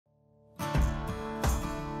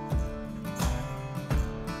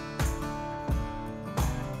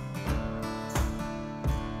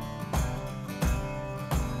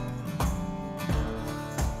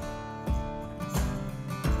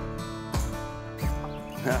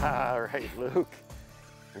All right, Luke.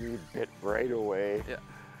 And you bit right away. Yeah.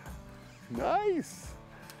 Nice.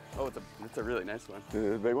 Oh, it's a really nice one. Is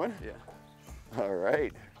it a big one? Yeah. All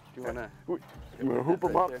right. Do you wanna? You wanna hoop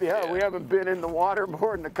them right up? there? Yeah, we haven't been in the water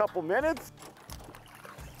more than a couple minutes.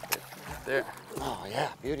 There. Oh yeah,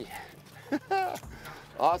 beauty.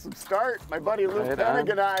 Awesome start. My buddy Luke Right Pennig on.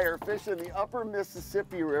 and I are fishing the upper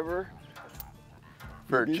Mississippi River.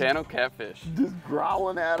 For channel catfish. Just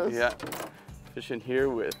growling at us. Yeah. Fishing here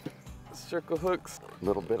with circle hooks. A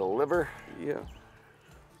little bit of liver. Yeah.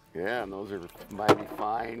 Yeah, and those are mighty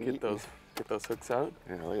fine. Get those hooks out.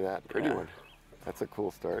 Yeah, look at that. Pretty Yeah. one. That's a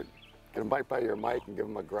cool start. Get them right by your mic and give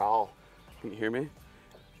them a growl. Can you hear me?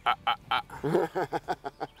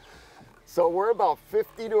 So we're about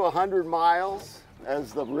 50 to 100 miles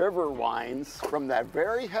as the river winds from that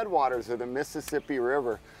very headwaters of the Mississippi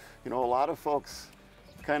River. You know, a lot of folks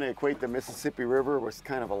kind of equate the Mississippi River with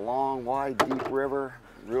kind of a long, wide, deep river,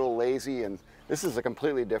 real lazy, and this is a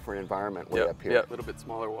completely different environment way up here. Yeah, a little bit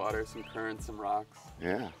smaller water, some currents, some rocks.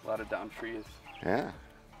 Yeah. A lot of down trees. Yeah.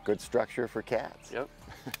 Good structure for cats. Yep.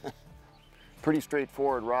 Pretty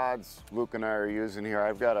straightforward rods Luke and I are using here.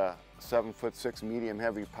 I've got a 7'6" medium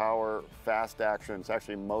heavy power, fast action. It's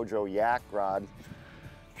actually Mojo yak rod,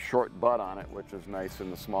 short butt on it, which is nice in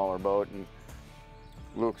the smaller boat. And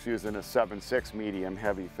Luke's using a 7'6" medium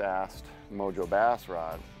heavy fast Mojo bass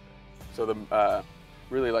rod. So the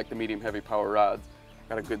really like the medium heavy power rods.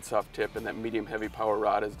 Got a good soft tip, and that medium heavy power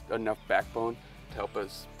rod is enough backbone to help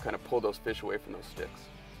us kind of pull those fish away from those sticks.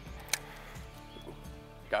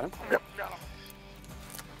 Got him? Yep, got him.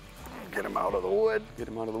 Get him out of the wood. Get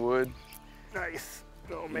him out of the wood. Nice.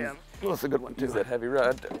 Oh man, that's a good one too. Use that heavy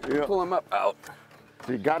rod to Yeah. pull him up out.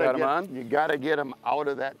 So you gotta Got him on? you gotta get them out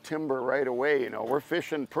of that timber right away. You know, we're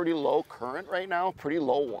fishing pretty low current right now, pretty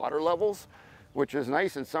low water levels, which is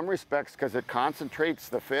nice in some respects because it concentrates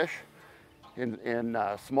the fish in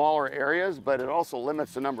smaller areas, but it also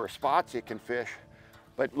limits the number of spots you can fish.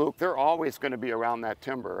 But Luke, they're always going to be around that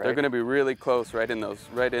timber, right? They're going to be really close, right in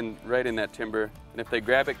that timber. And if they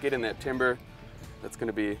grab it, get in that timber, that's going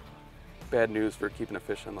to be bad news for keeping a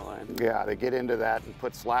fish on the line. Yeah, they get into that and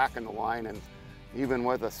put slack in the line, and even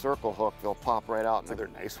with a circle hook, they'll pop right out. Another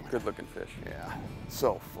nice one. Good looking fish. Yeah,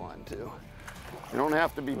 so fun too. You don't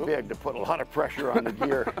have to be big to put a lot of pressure on the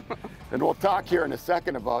gear. And we'll talk here in a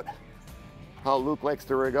second about how Luke likes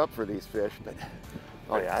to rig up for these fish. But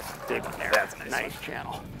oh yeah, that's a big one there. That's a nice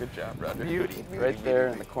channel. Good job, Roger. Beauty, beauty, right there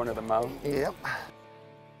beauty. in the corner of the mouth. Yep.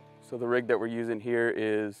 So the rig that we're using here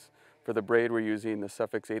is, for the braid, we're using the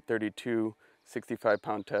Suffix 832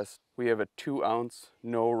 65-pound test. We have a 2-ounce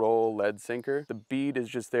no-roll lead sinker. The bead is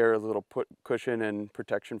just there as a little cushion and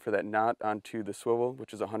protection for that knot onto the swivel,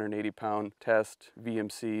 which is a 180-pound test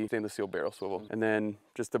VMC stainless steel barrel swivel. And then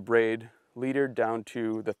just the braid leader down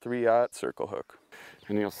to the 3/0 circle hook.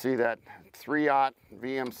 And you'll see that 3/0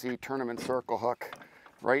 VMC tournament circle hook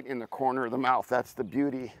right in the corner of the mouth. That's the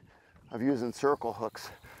beauty of using circle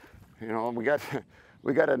hooks. You know,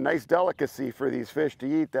 we got a nice delicacy for these fish to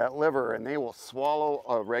eat, that liver, and they will swallow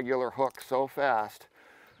a regular hook so fast.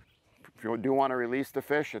 If you do want to release the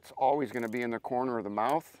fish, it's always going to be in the corner of the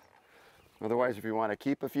mouth. Otherwise, if you want to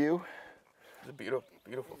keep a few. It's a beautiful,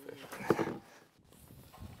 beautiful fish.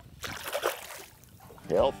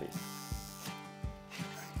 Healthy.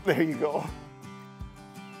 There you go.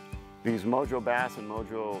 These Mojo Bass and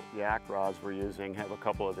Mojo Yak rods we're using have a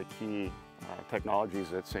couple of the key technologies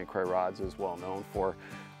that St. Croix Rods is well known for.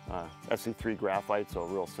 SC3 graphite, so a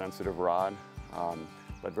real sensitive rod,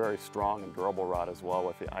 but very strong and durable rod as well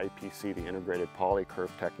with the IPC, the integrated polycurve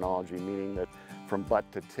technology, meaning that from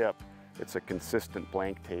butt to tip, it's a consistent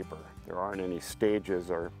blank taper. There aren't any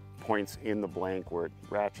stages or points in the blank where it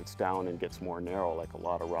ratchets down and gets more narrow, like a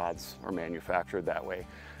lot of rods are manufactured that way.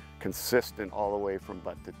 Consistent all the way from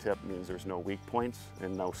butt to tip means there's no weak points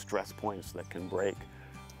and no stress points that can break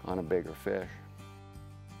on a bigger fish.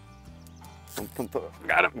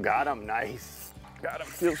 Got him, nice. Got him,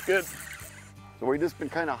 feels good. So we've just been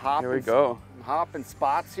kind of hopping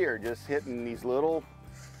spots here, just hitting these little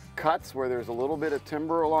cuts where there's a little bit of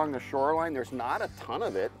timber along the shoreline. There's not a ton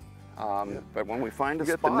of it, but when we find a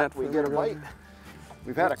spot, we get a bite.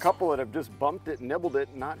 We've had a couple that have just bumped it, nibbled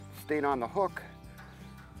it, not stayed on the hook.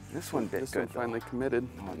 This one bit good. This one finally committed.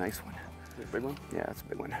 Oh, nice one. Big one? Yeah, that's a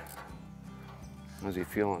big one. How's he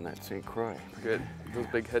feeling, that St. Croix? Good. Those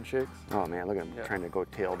big head shakes. Oh man, look at him trying to go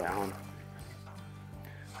tail down.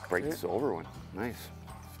 Bright silver one. Nice.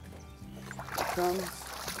 Here comes.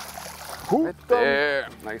 Right there.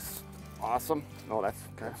 Nice. Awesome. Oh,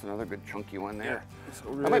 that's another good chunky one there. Yeah. So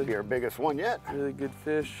really, that might be our biggest one yet. Really good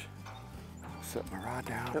fish. Set my rod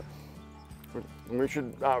down. Yep. We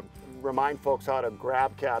should remind folks how to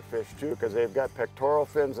grab catfish too, because they've got pectoral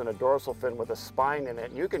fins and a dorsal fin with a spine in it.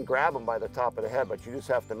 And you can grab them by the top of the head, but you just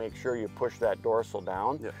have to make sure you push that dorsal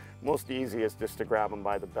down. Yep. Most easiest just to grab them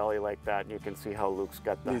by the belly like that, and you can see how Luke's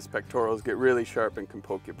got that. These pectorals get really sharp and can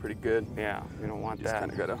poke you pretty good. Yeah, you don't want You just that.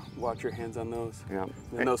 kind of gotta watch your hands on those. Yeah.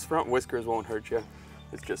 And those front whiskers won't hurt you.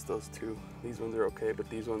 It's just those two. These ones are okay, but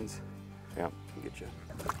these ones Yeah. can get you.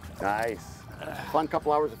 Nice. Fun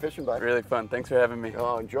couple hours of fishing, bud. Really fun. Thanks for having me.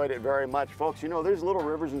 Oh, enjoyed it very much. Folks, you know, there's little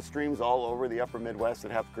rivers and streams all over the upper Midwest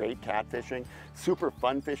that have great catfishing. Super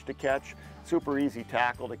fun fish to catch, super easy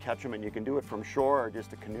tackle to catch them, and you can do it from shore or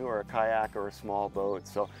just a canoe or a kayak or a small boat.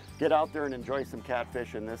 So get out there and enjoy some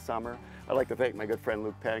catfishing this summer. I'd like to thank my good friend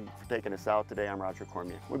Luke Pennig for taking us out today. I'm Roger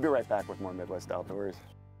Cormier. We'll be right back with more Midwest Outdoors.